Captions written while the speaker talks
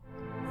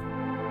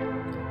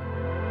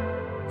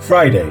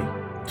Friday,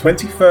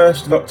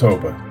 21st of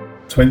October,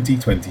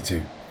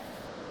 2022.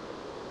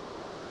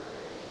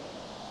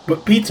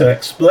 But Peter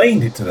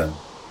explained it to them,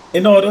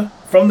 in order,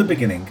 from the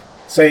beginning,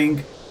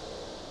 saying,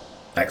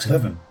 Acts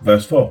 11,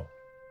 verse 4.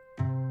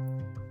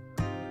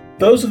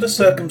 Those of the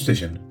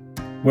circumcision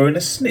were in a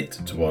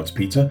snit towards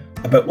Peter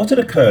about what had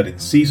occurred in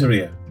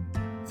Caesarea.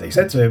 They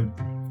said to him,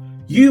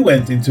 You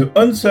went into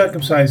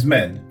uncircumcised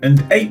men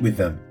and ate with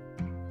them.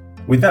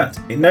 With that,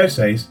 it now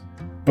says,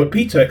 But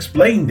Peter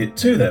explained it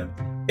to them,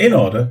 in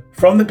order,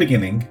 from the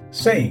beginning,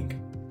 saying.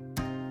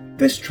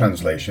 This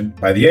translation,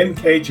 by the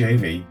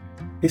NKJV,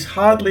 is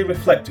hardly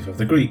reflective of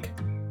the Greek.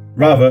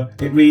 Rather,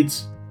 it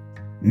reads,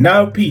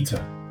 Now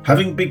Peter,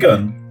 having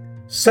begun,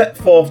 set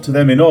forth to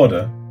them in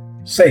order,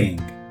 saying,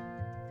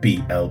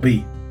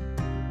 BLB.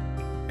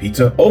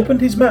 Peter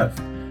opened his mouth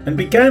and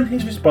began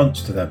his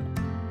response to them.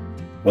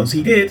 Once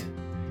he did,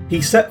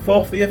 he set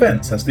forth the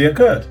events as they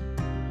occurred.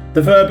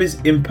 The verb is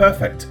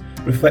imperfect,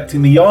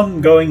 reflecting the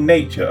ongoing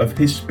nature of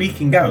his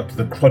speaking out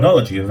the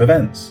chronology of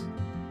events.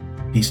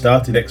 He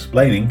started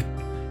explaining,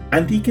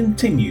 and he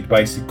continued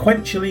by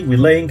sequentially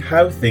relaying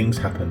how things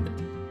happened.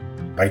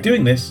 By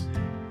doing this,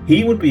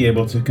 he would be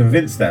able to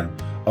convince them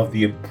of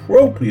the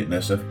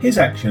appropriateness of his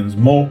actions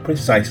more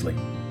precisely.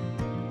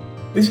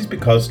 This is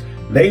because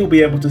they will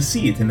be able to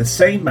see it in the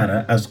same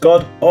manner as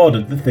God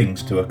ordered the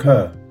things to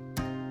occur.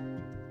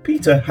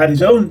 Peter had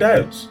his own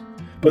doubts,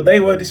 but they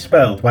were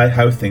dispelled by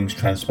how things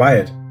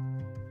transpired.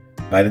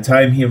 By the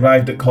time he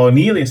arrived at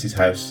Cornelius'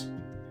 house,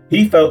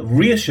 he felt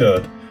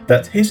reassured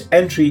that his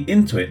entry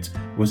into it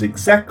was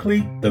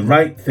exactly the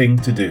right thing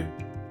to do.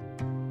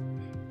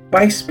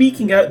 By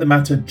speaking out the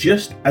matter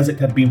just as it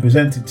had been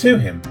presented to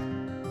him,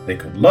 they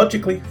could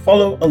logically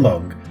follow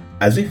along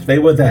as if they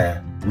were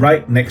there,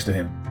 right next to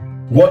him,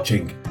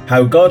 watching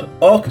how God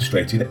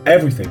orchestrated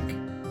everything.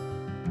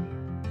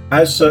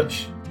 As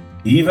such,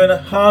 even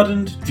a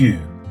hardened Jew,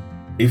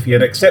 if he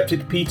had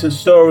accepted Peter's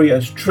story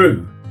as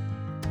true,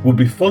 would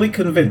be fully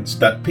convinced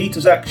that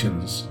Peter's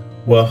actions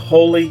were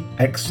wholly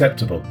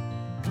acceptable.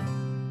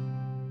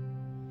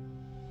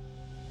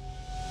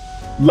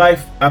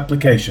 Life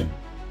application.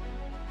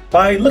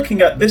 By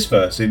looking at this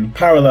verse in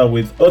parallel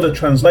with other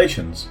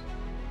translations,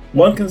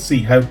 one can see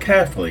how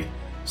carefully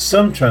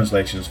some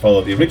translations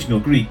follow the original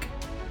Greek,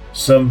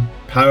 some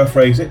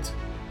paraphrase it,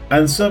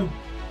 and some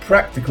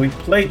practically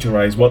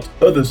plagiarize what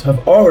others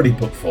have already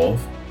put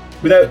forth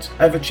without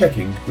ever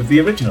checking with the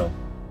original.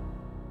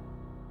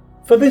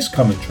 For this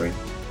commentary,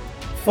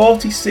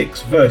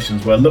 46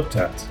 versions were looked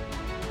at.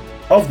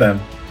 Of them,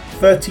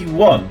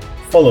 31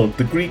 followed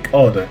the Greek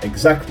order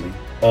exactly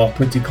or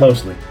pretty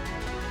closely.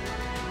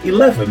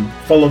 11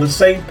 follow the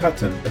same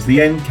pattern as the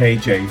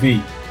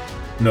NKJV,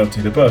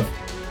 noted above,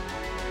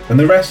 and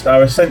the rest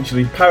are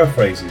essentially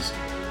paraphrases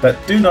that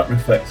do not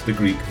reflect the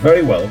Greek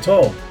very well at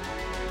all.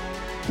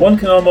 One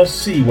can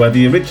almost see where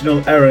the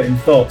original error in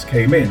thought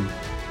came in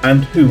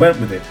and who went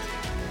with it.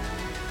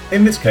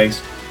 In this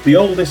case, the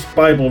oldest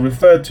Bible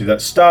referred to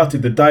that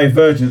started the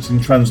divergence in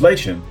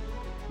translation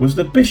was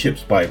the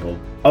Bishop's Bible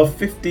of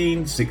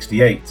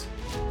 1568.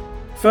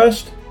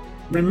 First,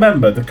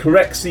 remember the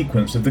correct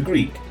sequence of the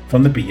Greek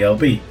from the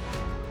BLB.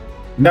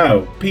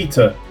 Now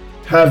Peter,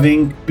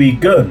 having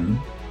begun,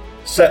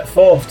 set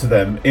forth to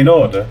them in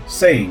order,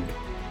 saying.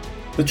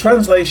 The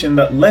translation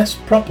that less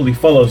properly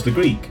follows the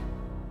Greek,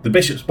 the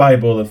Bishop's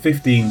Bible of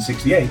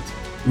 1568,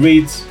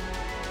 reads,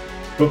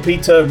 But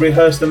Peter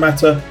rehearsed the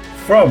matter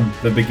from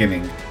the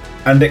beginning,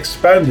 and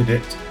expounded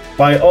it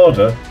by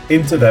order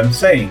into them,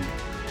 saying.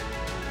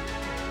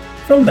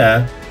 From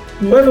there,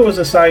 whoever was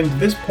assigned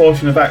this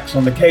portion of Acts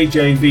on the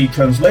KJV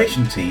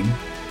translation team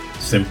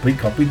simply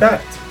copied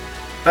that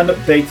and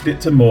updated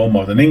it to more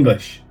modern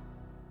English.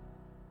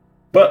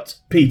 But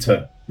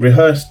Peter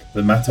rehearsed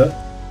the matter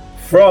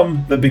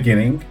from the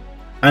beginning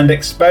and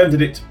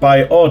expounded it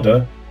by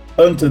order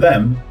unto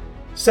them,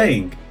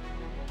 saying.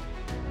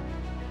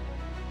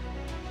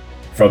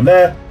 From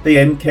there, the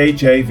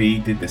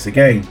NKJV did this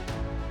again.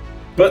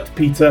 But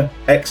Peter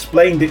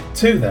explained it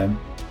to them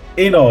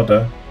in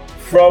order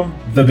from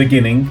the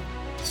beginning,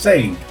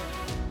 saying.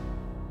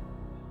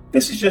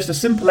 This is just a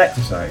simple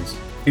exercise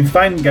in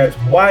finding out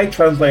why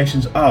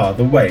translations are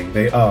the way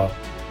they are.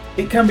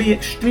 It can be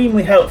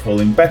extremely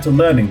helpful in better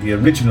learning the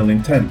original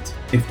intent,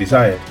 if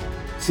desired.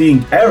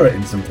 Seeing error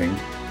in something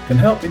can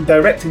help in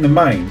directing the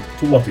mind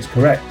to what is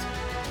correct.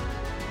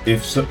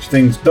 If such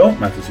things don't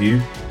matter to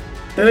you,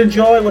 then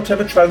enjoy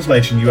whatever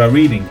translation you are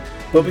reading,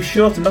 but be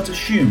sure to not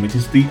assume it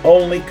is the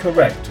only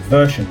correct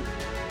version.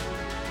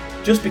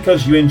 Just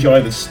because you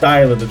enjoy the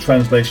style of the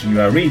translation you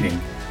are reading,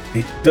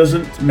 it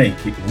doesn't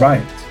make it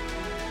right.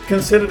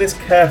 Consider this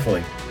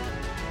carefully,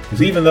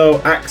 because even though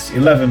Acts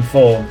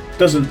 11:4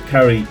 doesn't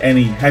carry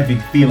any heavy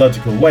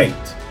theological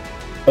weight,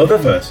 other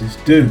verses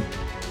do.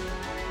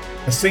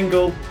 A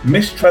single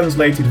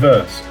mistranslated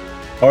verse,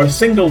 or a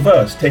single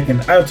verse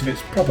taken out of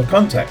its proper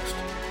context,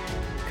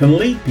 can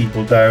lead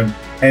people down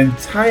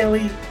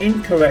entirely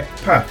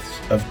incorrect paths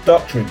of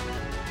doctrine.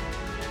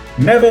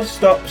 Never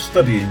stop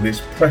studying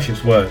this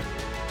precious word.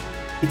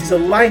 It is a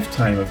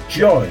lifetime of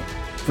joy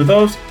for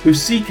those who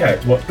seek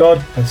out what God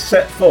has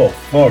set forth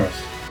for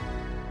us.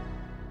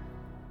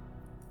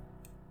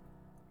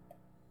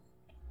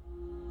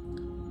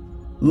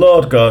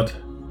 Lord God,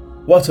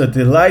 what a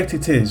delight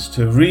it is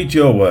to read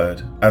your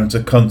word and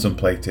to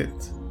contemplate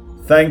it.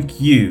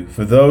 Thank you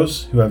for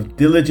those who have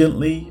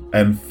diligently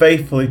and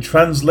faithfully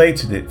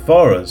translated it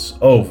for us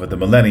over the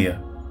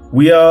millennia.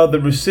 We are the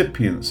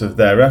recipients of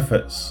their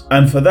efforts,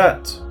 and for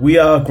that we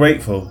are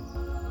grateful.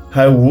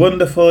 How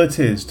wonderful it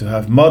is to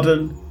have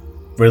modern,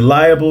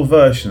 reliable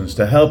versions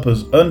to help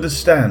us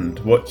understand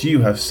what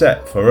you have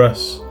set for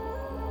us.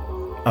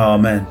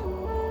 Amen.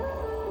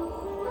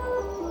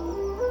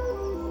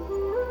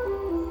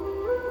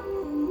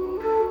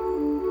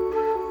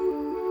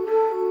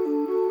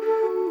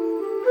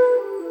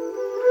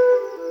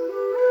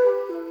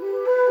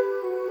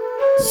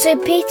 So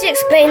Peter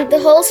explained the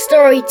whole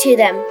story to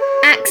them.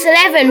 Acts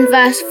 11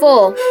 verse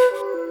 4.